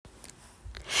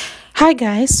Hi,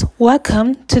 guys.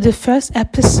 Welcome to the first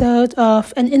episode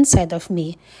of An Inside of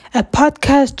Me, a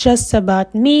podcast just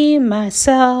about me,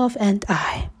 myself, and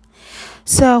I.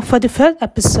 So, for the first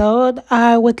episode,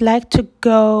 I would like to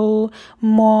go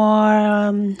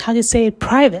more,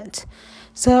 private.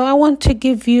 So, I want to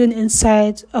give you an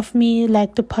insight of me,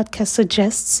 like the podcast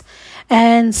suggests,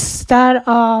 and start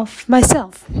off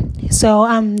myself. So,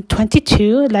 I'm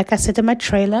 22, like I said in my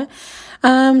trailer.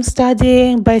 I'm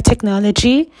studying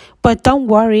biotechnology, but don't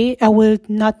worry, I will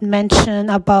not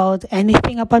mention about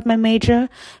anything about my major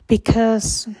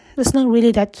because it's not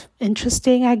really that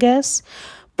interesting, I guess.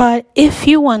 But if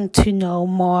you want to know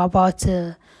more about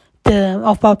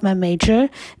about my major,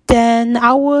 then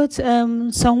I would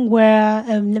somewhere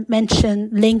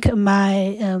link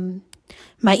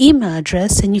my email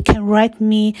address, and you can write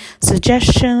me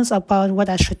suggestions about what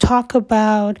I should talk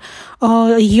about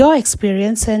or your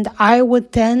experience, and I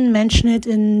would then mention it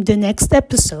in the next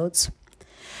episodes.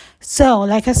 So,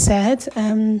 like I said,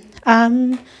 I'm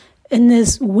in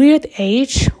this weird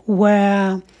age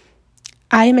where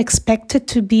I am expected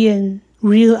to be a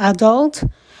real adult,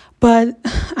 but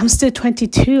I'm still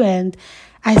 22 and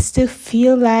I still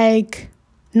feel like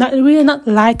not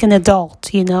like an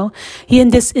adult, you know. You're in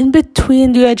this in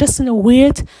between. You are just in a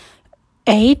weird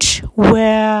age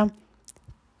where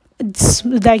it's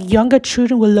like younger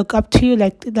children will look up to you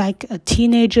like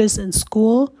teenagers in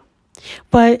school,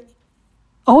 but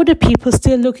older people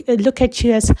still look at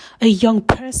you as a young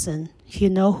person, you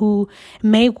know, who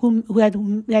had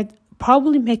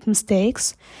probably make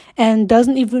mistakes and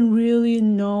doesn't even really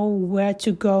know where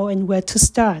to go and where to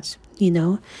start, you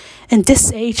know. And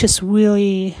this age is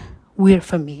really weird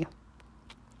for me.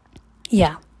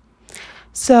 Yeah.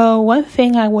 So one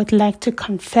thing I would like to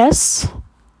confess,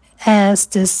 as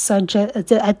this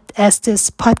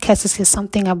podcast is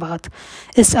something about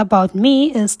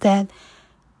me, is that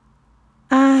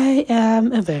I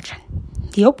am a virgin.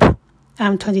 Yup.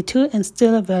 I'm 22 and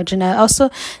still a virgin. I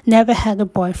also never had a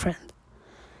boyfriend.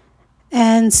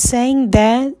 And saying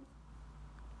that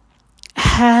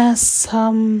has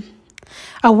some,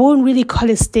 I won't really call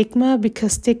it stigma,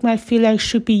 because stigma I feel like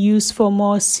should be used for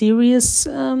more serious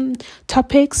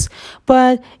topics,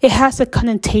 but it has a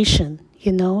connotation,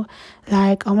 you know,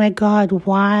 like, oh my God,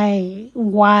 why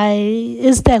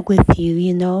is that with you,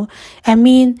 you know? I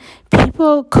mean,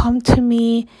 people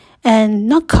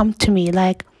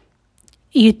like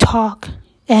you talk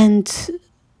and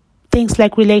things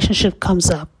like relationship comes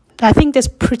up. I think that's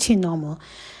pretty normal.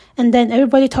 And then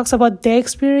everybody talks about their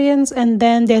experience, and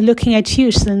then they're looking at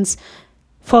you since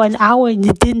for an hour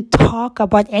you didn't talk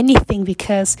about anything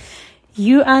because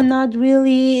you are not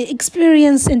really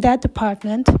experienced in that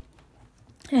department.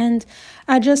 And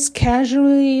I just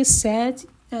casually said,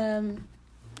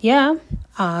 yeah,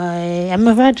 I am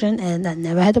a virgin and I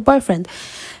never had a boyfriend.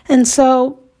 And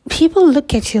so people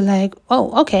look at you like,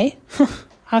 oh, okay,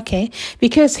 okay.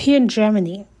 Because here in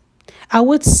Germany, I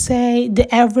would say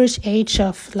the average age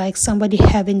of like somebody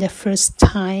having their first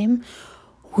time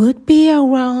would be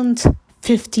around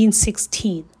 15,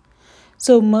 16.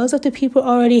 So most of the people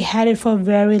already had it for a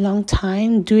very long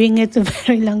time, doing it a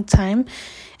very long time,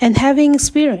 and having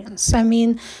experience. I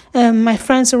mean, my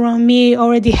friends around me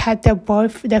already had their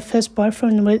first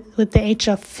boyfriend with the age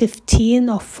of 15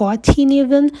 or 14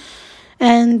 even.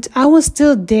 And I was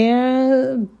still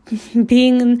there,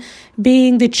 being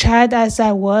the child as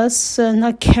I was,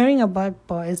 not caring about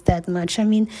boys that much. I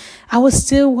mean, I was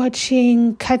still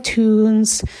watching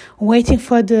cartoons, waiting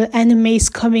for the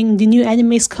new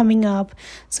animes coming up.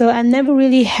 So I never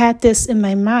really had this in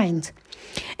my mind.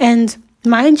 And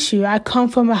mind you, I come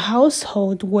from a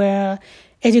household where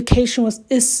education was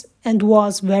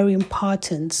very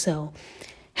important. So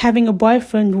having a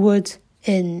boyfriend would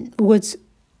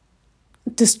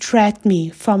distract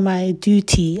me from my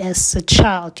duty as a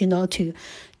child, you know, to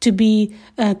be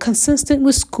consistent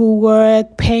with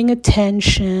schoolwork, paying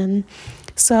attention.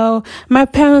 So my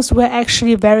parents were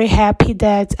actually very happy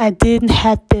that I didn't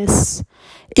have this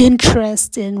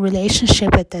interest in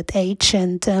relationship at that age.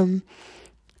 And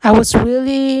I was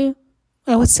really,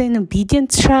 I would say, an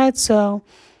obedient child, so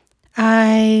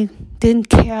I didn't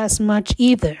care as much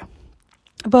either.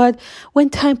 But when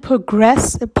time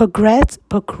progressed,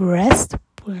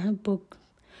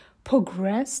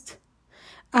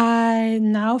 I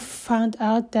now found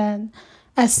out that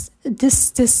as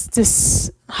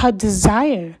this her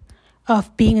desire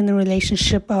of being in a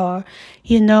relationship, or,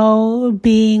 you know,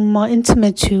 being more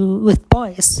intimate with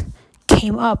boys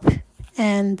came up,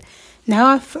 and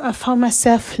now I found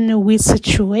myself in a weird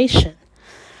situation.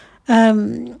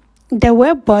 There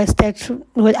were boys that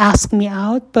would ask me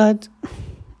out, but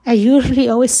I usually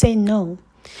always say no.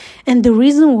 And the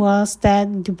reason was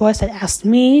that the boys that asked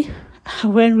me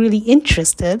weren't really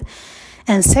interested.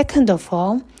 And second of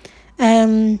all,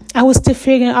 I was still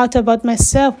figuring out about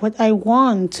myself, what I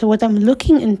want, what I'm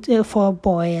looking into for a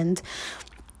boy, and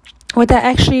what I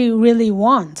actually really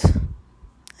want.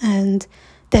 And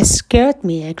that scared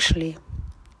me, actually.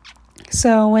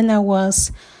 So when I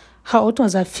was, how old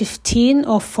was I, 15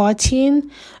 or 14,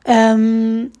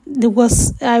 I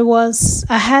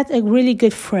had a really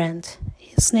good friend.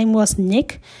 His name was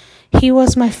Nick. He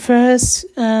was my first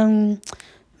male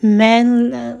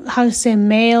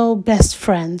best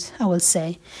friend, I would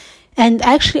say. And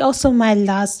actually also my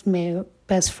last male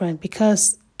best friend,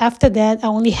 because after that I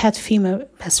only had female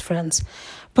best friends.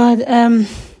 But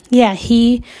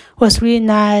he was really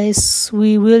nice.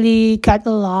 We really got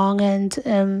along,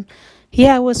 and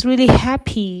I was really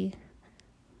happy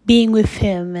being with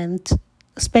him and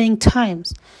spending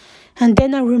times. And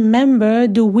then I remember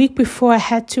the week before I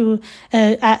had to,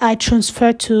 I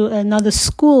transferred to another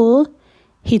school.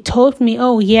 He told me,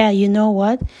 "Oh yeah, you know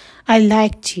what? I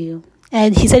liked you,"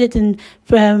 and he said it in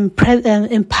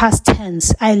past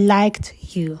tense. I liked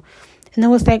you, and I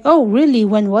was like, "Oh really?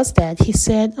 When was that?" He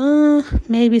said,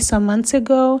 "Maybe some months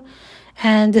ago."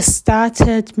 And it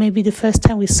started maybe the first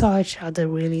time we saw each other,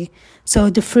 really. So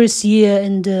the first year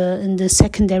in the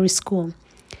secondary school.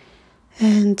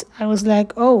 And I was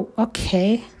like, oh,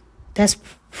 okay, that's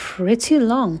pretty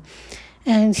long.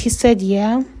 And he said,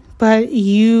 yeah, but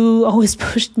you always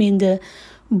pushed me in the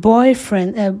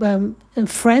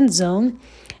friend zone.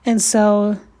 And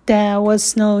so there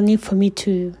was no need for me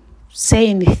to say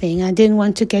anything. I didn't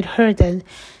want to get hurt. And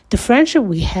the friendship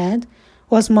we had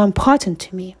was more important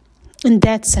to me. In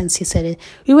that sense, he said it.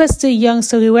 We were still young,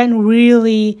 so we weren't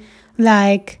really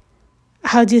really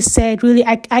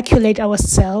calculate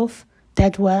ourselves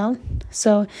that well.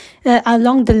 So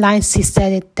along the lines, he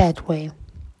said it that way.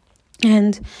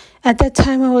 And at that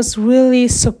time, I was really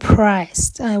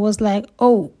surprised. I was like,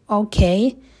 oh,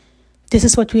 okay, this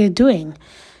is what we are doing.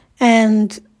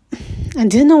 And I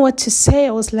didn't know what to say.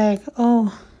 I was like,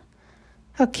 oh,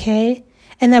 okay.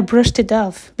 And I brushed it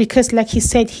off because, like he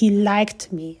said, he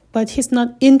liked me, but he's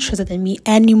not interested in me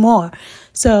anymore.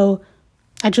 So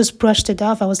I just brushed it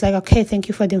off. I was like, okay, thank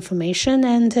you for the information,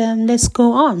 and let's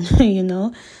go on,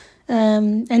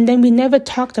 And then we never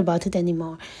talked about it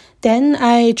anymore. Then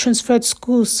I transferred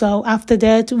schools, so after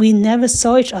that, we never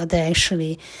saw each other,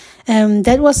 actually.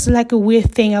 That was like a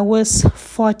weird thing. I was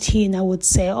 14, I would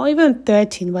say, or even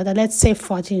 13, but let's say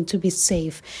 14 to be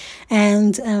safe.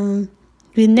 And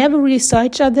we never really saw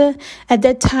each other. At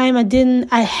that time,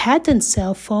 I had a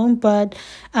cell phone, but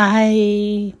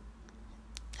I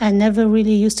never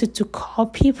really used it to call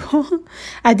people.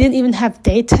 I didn't even have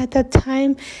data at that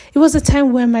time. It was a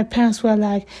time when my parents were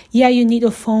like, yeah, you need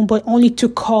a phone, but only to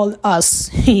call us,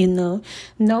 No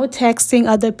texting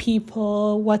other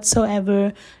people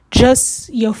whatsoever. Just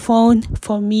your phone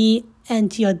for me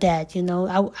and your dad,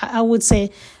 I would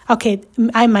say, okay,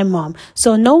 I'm my mom.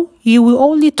 So no, you will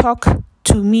only talk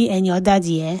to me and your dad,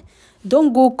 yeah?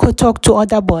 Don't go talk to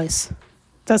other boys.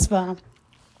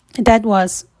 That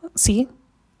was, see?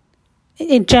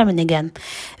 In German again.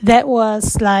 That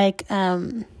was like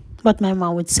what my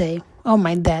mom would say. Or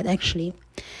my dad, actually.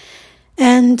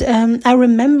 And I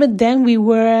remember then we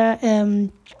were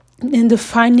in the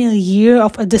final year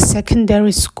of the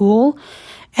secondary school.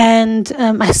 And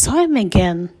I saw him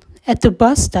again at the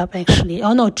bus stop, actually.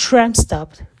 Oh, no, tram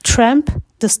stop.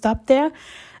 The stop there.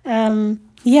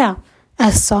 I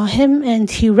saw him and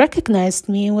he recognized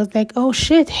me and was like, oh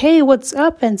shit, hey, what's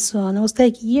up? And so on. I was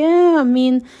like, yeah, I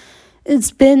mean,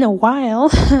 it's been a while,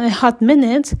 a hot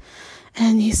minute.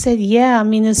 And he said, yeah, I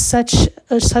mean, it's such a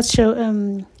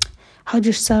how do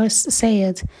you say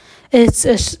it?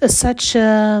 It's such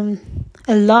a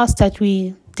loss that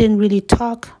we didn't really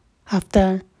talk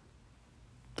after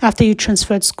you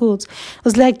transferred schools. I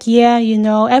was like, yeah,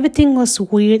 everything was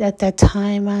weird at that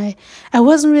time. I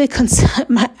wasn't really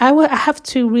I have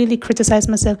to really criticize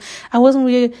myself. I wasn't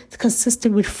really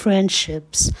consistent with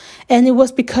friendships. And it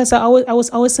was because I was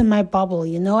always in my bubble,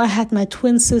 I had my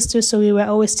twin sister, so we were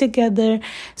always together.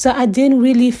 So I didn't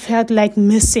really felt like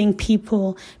missing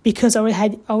people because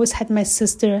I always had my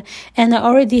sister. And I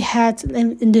already had,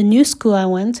 in the new school I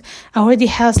went, I already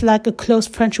had like a close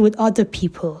friendship with other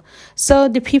people. So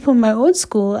the people in my old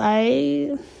school,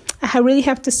 I really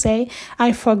have to say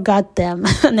I forgot them.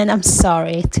 And then I'm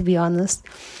sorry, to be honest.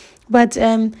 But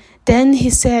then he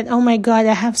said, oh my God,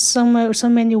 I have so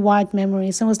many wild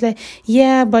memories. I was like,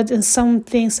 yeah, but in some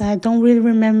things I don't really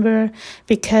remember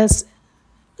because,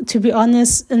 to be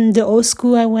honest, in the old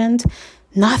school I went,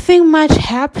 nothing much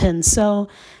happened. So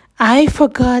I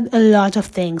forgot a lot of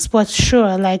things, but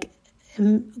sure, like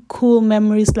cool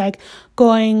memories like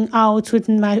going out with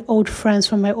my old friends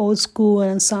from my old school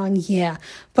and so on. Yeah,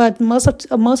 but most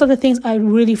of the things I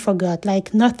really forgot.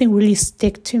 Like nothing really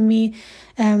stick to me.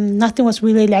 Nothing was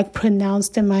really like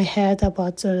pronounced in my head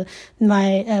about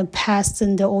my past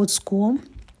in the old school.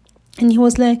 And he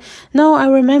was like, "No, I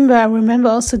remember. I remember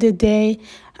also the day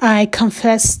I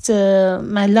confessed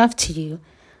my love to you."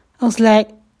 I was like,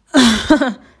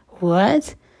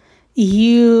 "What?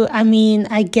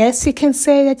 I guess you can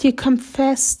say that you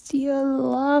confessed your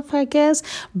love, I guess,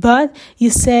 but you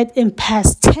said in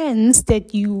past tense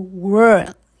that you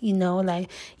were,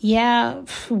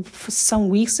 some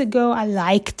weeks ago I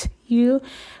liked you,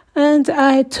 and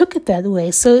I took it that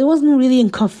way. So it wasn't really in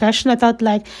confession. I thought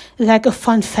like a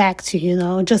fun fact,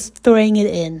 just throwing it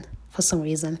in for some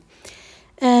reason.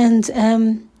 And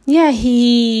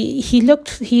he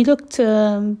looked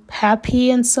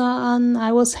happy and so on.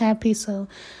 I was happy, so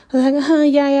I was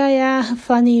like, yeah,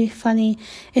 funny.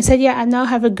 And said, yeah, I now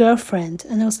have a girlfriend,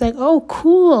 and I was like, oh,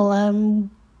 cool.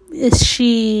 Is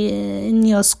she in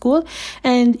your school?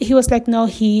 And he was like, no,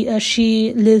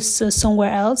 she lives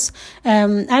somewhere else.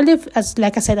 I live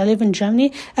in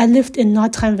Germany. I lived in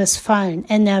Nordrhein-Westfalen,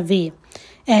 NRW.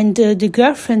 And the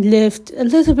girlfriend lived a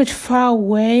little bit far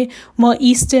away, more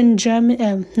southern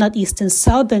Germany,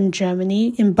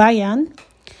 in Bayern.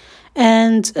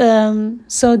 And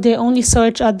so they only saw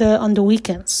each other on the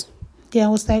weekends. Yeah, I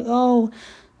was like, oh,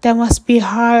 that must be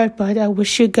hard, but I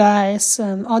wish you guys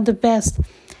all the best.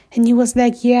 And he was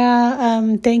like, yeah,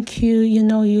 thank you.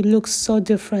 You look so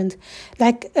different.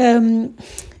 Like,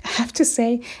 I have to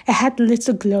say, I had a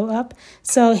little glow up.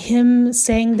 So him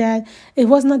saying that, it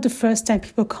was not the first time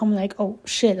people come like, oh,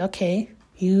 shit, okay,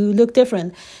 you look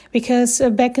different. Because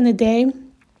back in the day,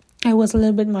 I was a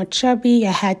little bit more chubby.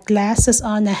 I had glasses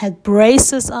on. I had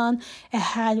braces on. I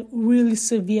had really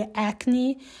severe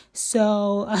acne.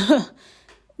 So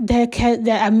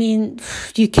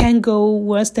you can't go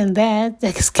worse than that.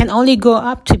 That can only go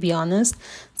up, to be honest.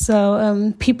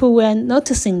 So people were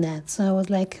noticing that. So I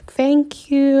was like, thank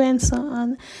you, and so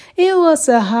on. It was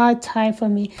a hard time for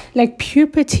me. Like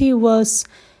puberty was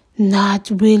not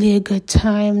really a good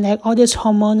time. Like all these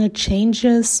hormonal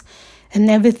changes and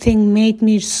everything made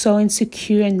me so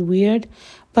insecure and weird.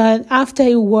 But after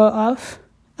it wore off,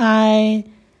 I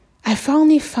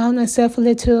finally found myself a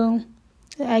little,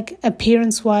 like,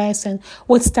 appearance wise and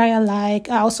what style I like.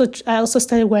 I also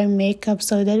started wearing makeup,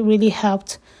 so that really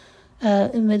helped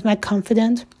with my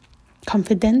confidence.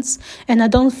 And I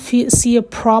don't see a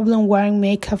problem wearing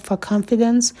makeup for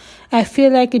confidence. I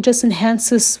feel like it just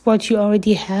enhances what you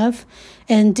already have.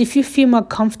 And if you feel more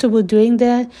comfortable doing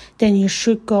that, then you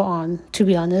should go on, to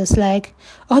be honest. Like,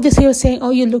 all this people saying,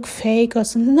 oh, you look fake or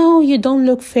something. No, you don't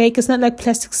look fake. It's not like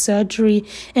plastic surgery.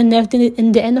 And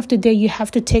in the end of the day, you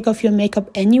have to take off your makeup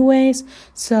anyways.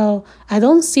 So I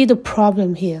don't see the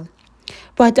problem here.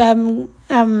 But I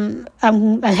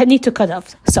need to cut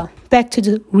off. So back to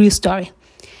the real story.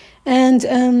 And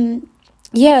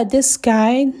this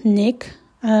guy, Nick,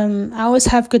 I always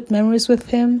have good memories with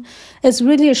him. It's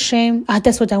really a shame.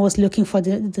 That's what I was looking for,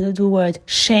 the word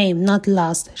shame, not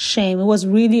lost, shame. It was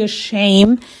really a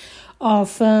shame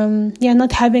of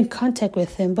not having contact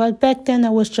with him. But back then I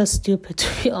was just stupid,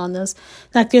 to be honest.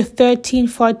 Like the 13,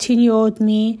 14-year-old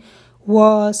me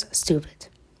was stupid.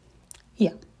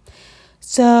 Yeah.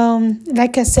 So,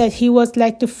 like I said, he was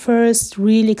like the first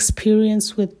real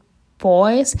experience with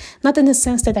boys. Not in the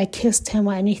sense that I kissed him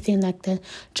or anything like that.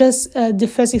 Just the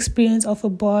first experience of a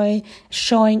boy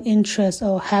showing interest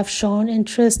or have shown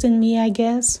interest in me, I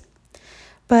guess.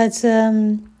 But,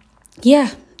 I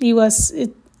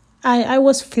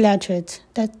was flattered.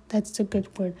 That's a good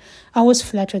word. I was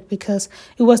flattered because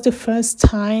it was the first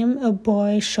time a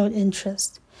boy showed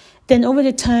interest. Then over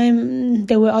the time,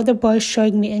 there were other boys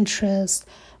showing me interest.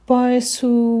 Boys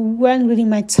who weren't really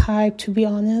my type, to be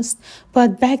honest.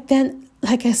 But back then,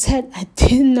 like I said, I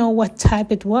didn't know what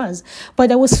type it was.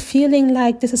 But I was feeling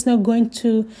like this is not going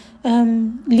to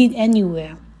lead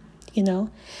anywhere,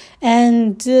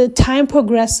 And time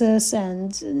progresses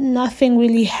and nothing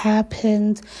really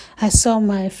happened. I saw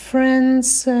my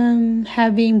friends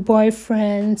having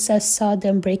boyfriends. I saw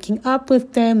them breaking up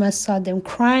with them. I saw them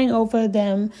crying over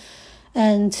them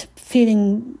and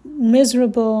feeling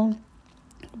miserable.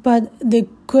 But the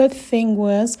good thing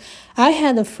was I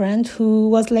had a friend who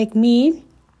was like me,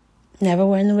 never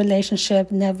were in a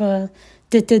relationship, never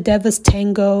did the devil's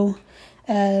tango,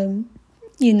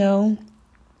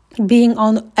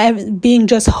 being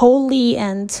just holy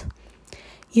and,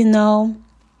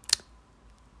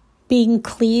 being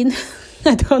clean.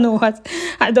 I don't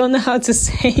know how to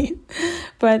say it.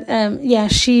 But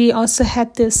she also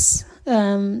had this,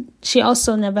 she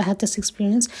also never had this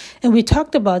experience. And we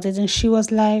talked about it, and she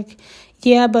was like,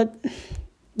 yeah, but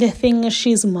the thing is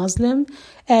she's Muslim,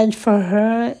 and for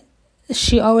her,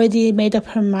 she already made up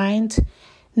her mind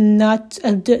not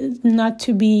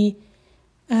to be,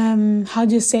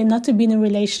 not to be in a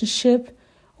relationship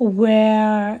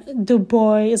where the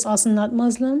boy is also not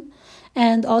Muslim.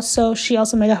 And also, she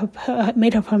also made up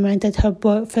her mind that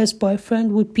her first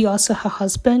boyfriend would be also her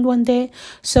husband one day.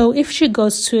 So if she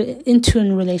goes into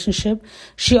a relationship,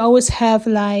 she always have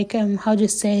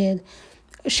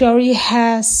she already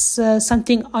has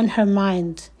something on her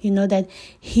mind, that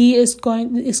he is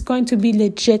going to be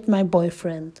legit my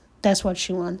boyfriend. That's what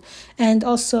she wants. And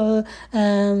also,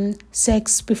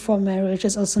 sex before marriage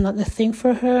is also not a thing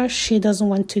for her. She doesn't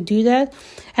want to do that.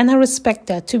 And I respect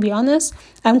that. To be honest,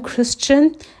 I'm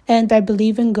Christian and I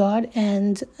believe in God.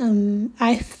 And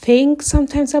I think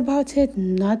sometimes about it,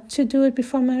 not to do it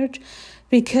before marriage,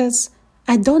 because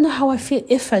I don't know how I feel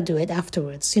if I do it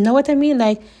afterwards. You know what I mean?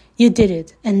 Like, you did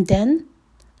it. And then,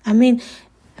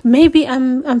 maybe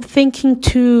I'm thinking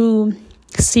too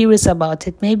serious about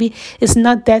it. Maybe it's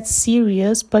not that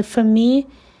serious, but for me,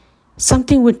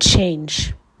 something would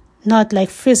change. Not like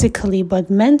physically, but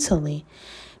mentally.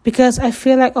 Because I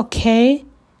feel like, okay,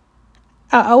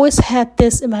 I always had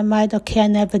this in my mind, okay, I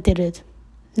never did it.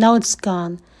 Now it's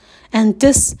gone. And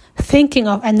this thinking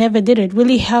of I never did it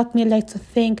really helped me to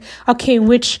think, okay,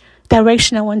 which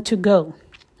direction I want to go.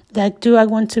 Like, do I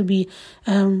want to be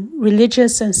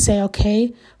religious and say,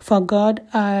 okay, for God,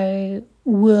 I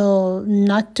will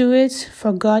not do it.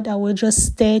 For God, I will just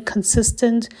stay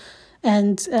consistent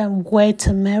and wait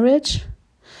to marriage?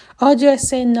 Or do I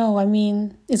say no?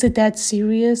 Is it that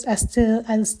serious? I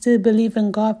still believe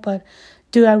in God, but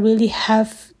do I really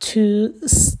have to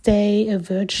stay a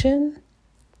virgin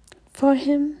for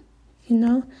Him?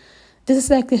 This is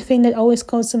the thing that always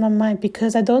goes to my mind,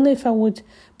 because I don't know if I would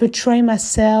betray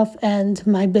myself and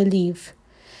my belief.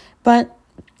 But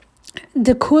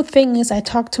the cool thing is I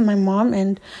talked to my mom,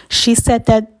 and she said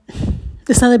that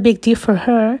it's not a big deal for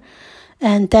her,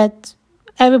 and that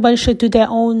everybody should do their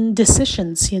own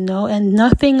decisions, and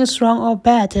nothing is wrong or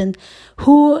bad. And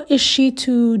who is she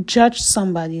to judge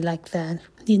somebody like that?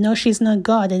 She's not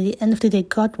God. At the end of the day,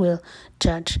 God will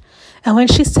judge. And when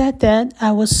she said that,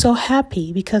 I was so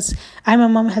happy, because my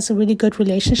mom has a really good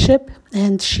relationship,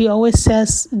 and she always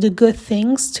says the good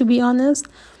things, to be honest.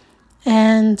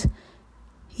 And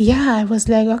yeah, I was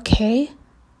like, okay,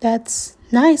 that's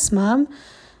nice, Mom.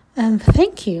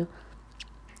 Thank you.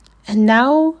 And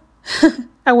now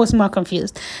I was more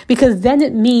confused, because then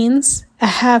it means I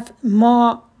have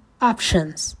more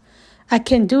options. I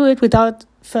can do it without,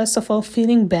 first of all,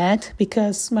 feeling bad,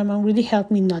 because my mom really helped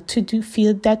me not to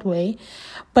feel that way.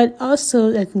 But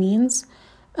also that means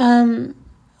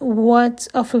what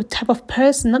type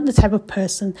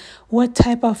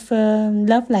of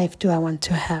love life do I want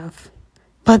to have?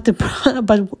 But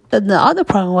the other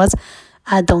problem was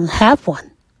I don't have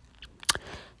one.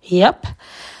 Yep.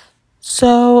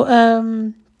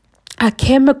 So I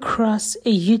came across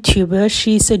a YouTuber.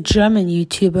 She's a German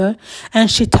YouTuber, and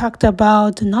she talked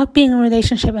about not being in a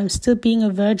relationship and still being a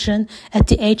virgin at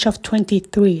the age of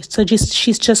 23. So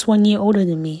she's just 1 year older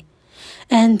than me.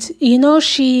 And,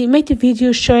 she made a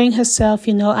video showing herself,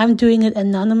 I'm doing it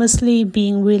anonymously,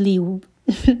 being really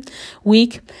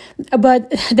weak.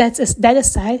 But that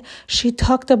aside, she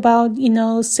talked about,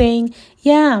 saying,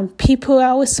 yeah, people are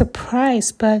always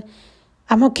surprised, but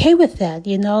I'm okay with that,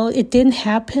 It didn't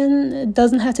happen. It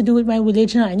doesn't have to do with my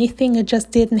religion or anything. It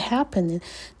just didn't happen.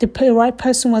 The right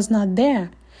person was not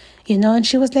there, And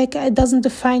she was like, it doesn't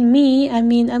define me.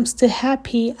 I'm still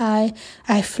happy.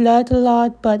 I flirt a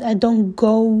lot, but I don't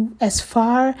go as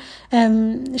far.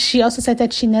 She also said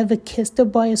that she never kissed a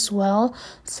boy as well.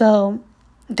 So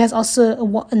that's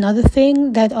also another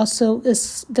thing that also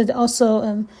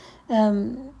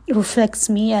reflects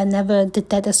me. I never did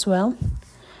that as well.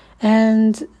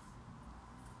 And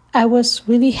I was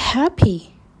really happy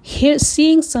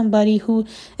seeing somebody who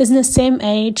is in the same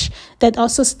age, that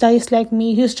also studies like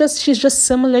me, she's just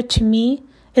similar to me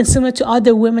and similar to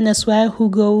other women as well,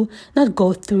 who not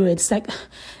go through it. It's like,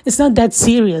 it's not that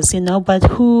serious, but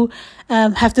who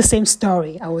have the same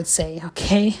story, I would say,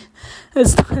 okay?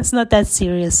 It's not that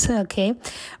serious, okay?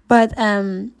 But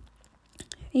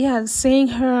yeah, seeing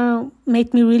her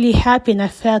made me really happy, and I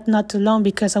felt not alone,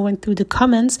 because I went through the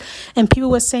comments and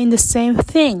people were saying the same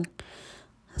thing.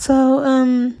 So,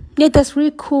 yeah, that's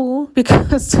really cool,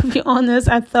 because to be honest,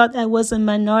 I thought I was a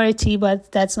minority,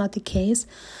 but that's not the case.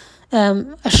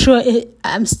 Sure,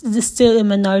 it's still a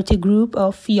minority group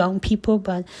of young people,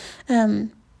 but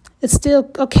it's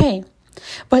still okay.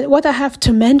 But what I have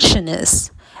to mention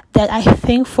is that I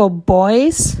think for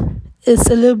boys, it's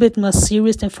a little bit more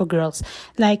serious than for girls.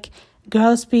 Like,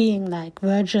 girls being like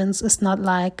virgins is not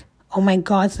like, oh my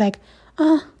God, it's like,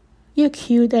 you're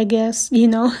cute, I guess,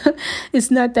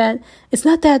 it's not that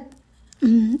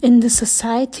in the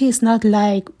society, it's not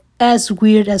like as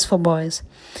weird as for boys.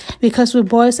 Because with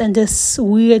boys and this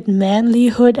weird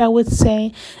manlyhood, I would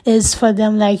say, is for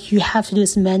them like you have to do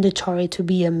this mandatory to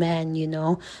be a man,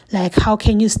 Like, how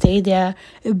can you stay there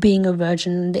being a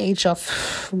virgin at the age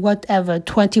of whatever,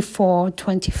 24,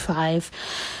 25?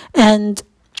 And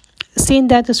seeing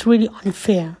that is really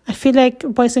unfair. I feel like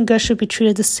boys and girls should be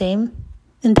treated the same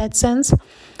in that sense.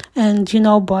 And,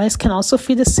 boys can also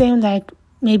feel the same, like,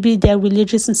 maybe they're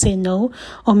religious and say no,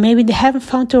 or maybe they haven't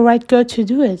found the right girl to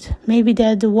do it. Maybe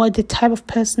they're the type of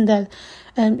person that,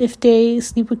 if they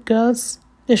sleep with girls,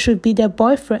 they should be their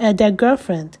boyfriend, their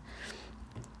girlfriend,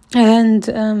 and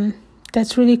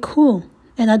that's really cool.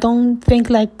 And I don't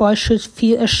think like boys should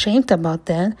feel ashamed about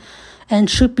that, and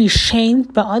should be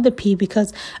shamed by other people,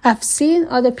 because I've seen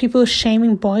other people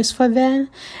shaming boys for that.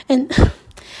 And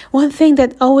one thing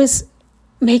that always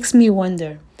makes me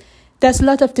wonder. There's a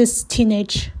lot of these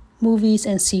teenage movies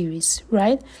and series,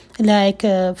 right? Like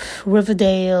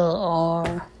Riverdale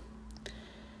or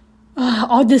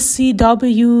the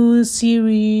CW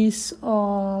series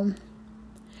or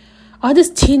all these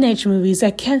teenage movies.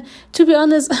 To be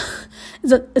honest,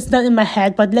 it's not in my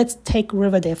head, but let's take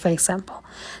Riverdale, for example.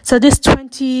 So these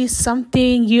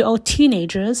 20-something-year-old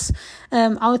teenagers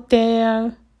out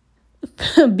there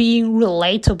being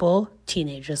relatable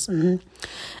teenagers.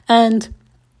 And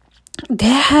they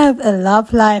have a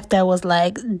love life that was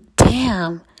like,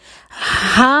 damn,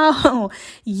 how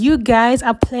you guys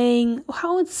are playing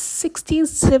 16,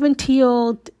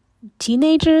 17-year-old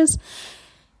teenagers,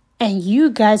 and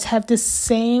you guys have the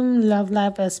same love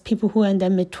life as people who are in their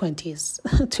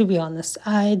mid-20s. To be honest,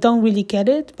 I don't really get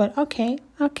it, but okay,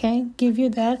 give you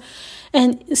that.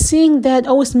 And seeing that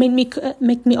always make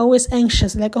me always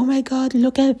anxious, like, oh my God,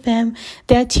 look at them,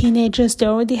 they're teenagers, they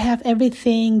already have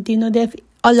everything, they have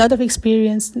a lot of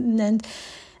experience and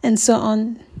so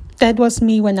on. That was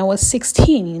me when I was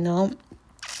 16,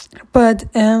 But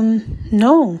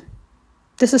no,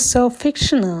 this is so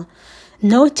fictional.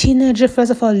 No teenager,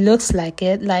 first of all, looks like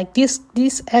it. Like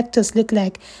these actors look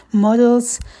like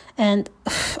models, and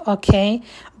okay,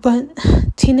 but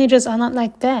teenagers are not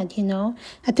like that.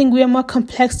 I think we are more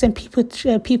complex than people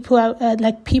try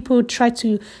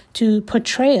to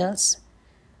portray us.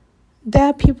 There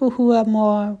are people who are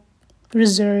more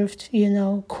reserved,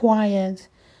 quiet,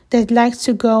 that like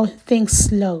to go things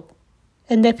slow.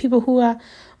 And there are people who are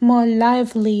more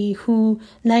lively, who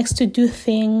likes to do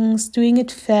things, doing it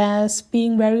fast,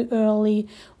 being very early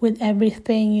with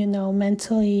everything,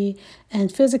 mentally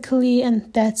and physically,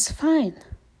 and that's fine,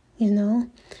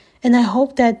 And I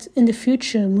hope that in the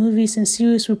future, movies and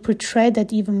series will portray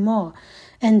that even more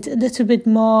and a little bit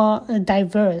more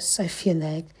diverse, I feel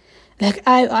like. Like,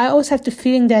 I always have the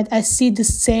feeling that I see the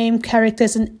same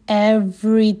characters in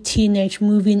every teenage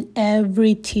movie, in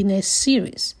every teenage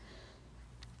series.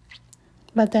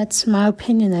 But that's my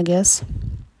opinion, I guess.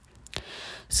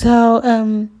 So,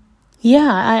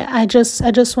 I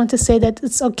just want to say that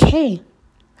it's okay.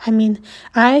 I mean,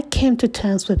 I came to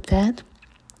terms with that.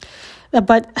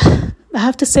 But I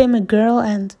have to say I'm a girl,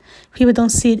 and people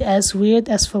don't see it as weird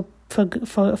as for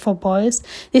boys.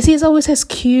 They see it always as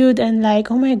cute and like,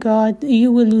 oh my God,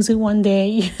 you will lose it one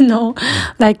day,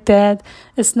 like that.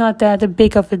 It's not that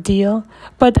big of a deal.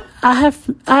 But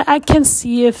I can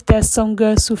see if there's some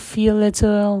girls who feel a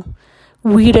little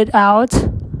weirded out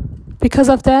because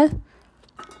of that.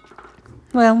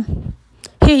 Well,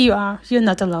 here you are. You're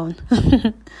not alone.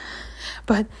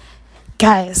 But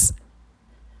guys,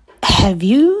 have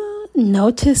you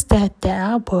noticed that there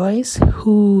are boys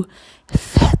who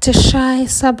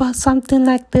fetishize about something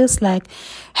like this, like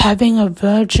having a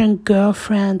virgin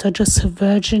girlfriend or just a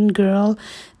virgin girl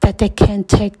that they can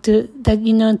take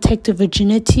the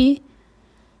virginity?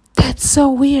 That's so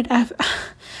weird.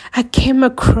 I came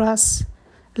across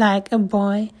like a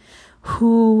boy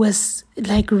who was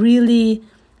like really,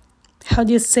 how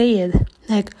do you say it?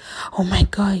 Like, oh my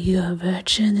God, you're a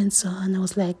virgin and so on. I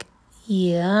was like,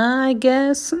 yeah, I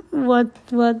guess. What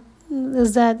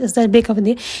is that big of a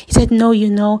deal? He said,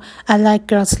 no, I like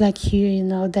girls like you,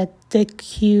 that they're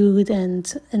cute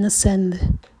and innocent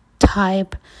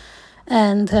type.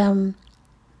 And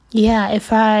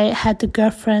if I had a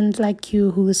girlfriend like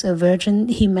you who's a virgin,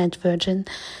 he meant virgin,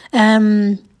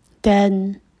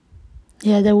 then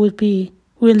Yeah, that would be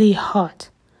really hot.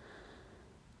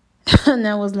 And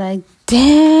I was like,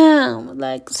 damn,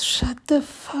 like, shut the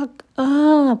fuck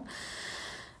up.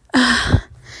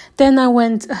 Then I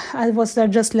was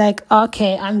just like,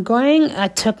 okay, I'm going. I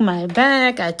took my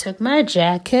bag, I took my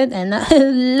jacket, and I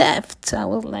left. I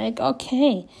was like,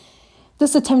 okay,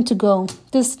 this is the time to go.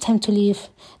 This is the time to leave.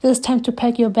 This is time to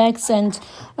pack your bags and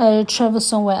travel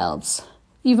somewhere else,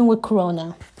 even with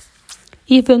Corona.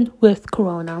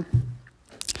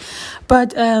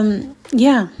 But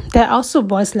yeah, there are also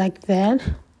boys like that,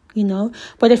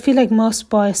 But I feel like most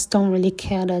boys don't really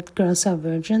care that girls are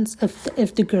virgins,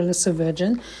 if the girl is a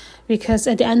virgin, because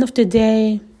at the end of the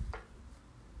day,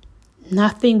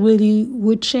 nothing really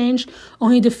would change.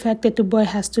 Only the fact that the boy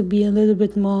has to be a little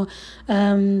bit more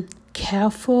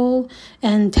careful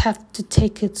and have to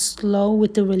take it slow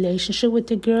with the relationship with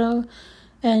the girl,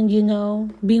 and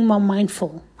being more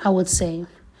mindful, I would say.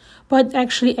 But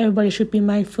actually, everybody should be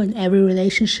mindful in every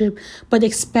relationship, but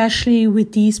especially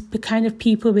with these kind of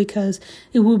people, because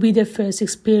it will be their first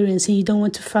experience and you don't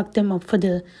want to fuck them up for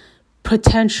the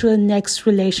potential next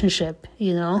relationship,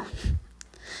 Yeah.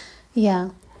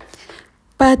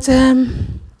 But,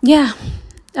 yeah,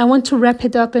 I want to wrap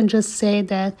it up and just say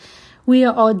that we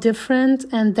are all different,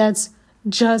 and that's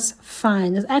just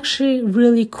fine. It's actually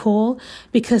really cool,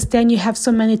 because then you have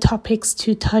so many topics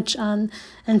to touch on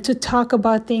and to talk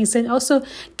about things, and also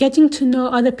getting to know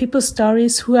other people's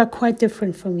stories who are quite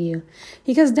different from you,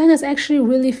 because then it's actually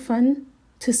really fun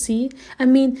to see. I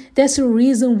mean, there's a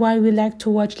reason why we like to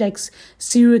watch like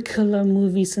serial killer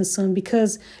movies and so on,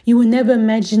 because you would never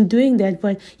imagine doing that,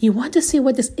 but you want to see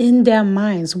what is in their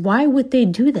minds. Why would they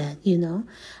do that,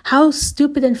 How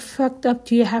stupid and fucked up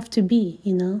do you have to be,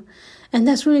 And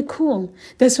that's really cool.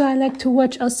 That's why I like to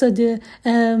watch also the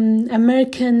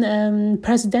American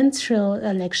presidential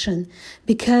election,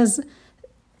 because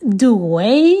the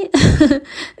way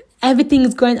everything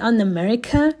is going on in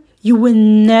America, you will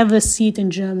never see it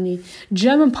in Germany.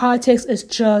 German politics is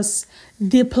just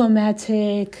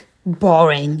diplomatic,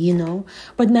 boring,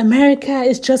 But in America,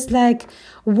 it's just like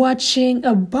watching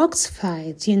a box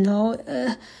fight,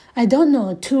 I don't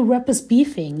know, two rappers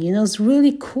beefing, It's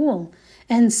really cool.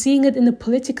 And seeing it in a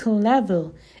political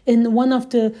level, in one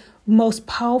of the most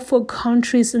powerful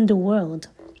countries in the world,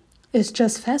 is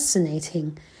just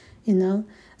fascinating,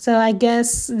 So I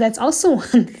guess that's also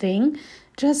one thing.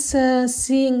 Just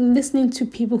listening to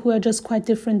people who are just quite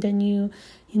different than you,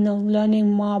 learning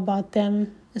more about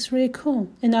them is really cool.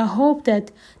 And I hope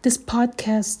that this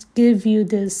podcast give you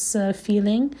this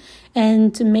feeling,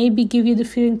 and maybe give you the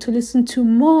feeling to listen to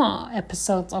more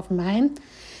episodes of mine.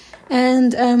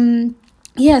 And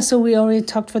yeah, so we already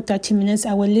talked for 30 minutes.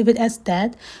 I will leave it as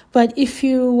that. But if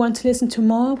you want to listen to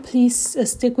more, please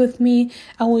stick with me.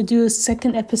 I will do a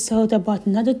second episode about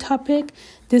another topic.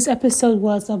 This episode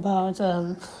was about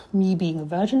me being a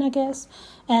virgin, I guess.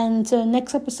 And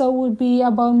next episode would be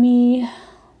about me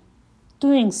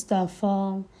doing stuff,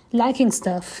 liking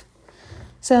stuff.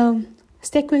 So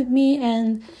stick with me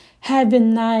and have a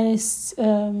nice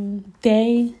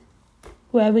day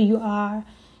wherever you are.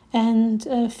 And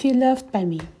feel loved by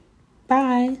me.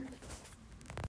 Bye.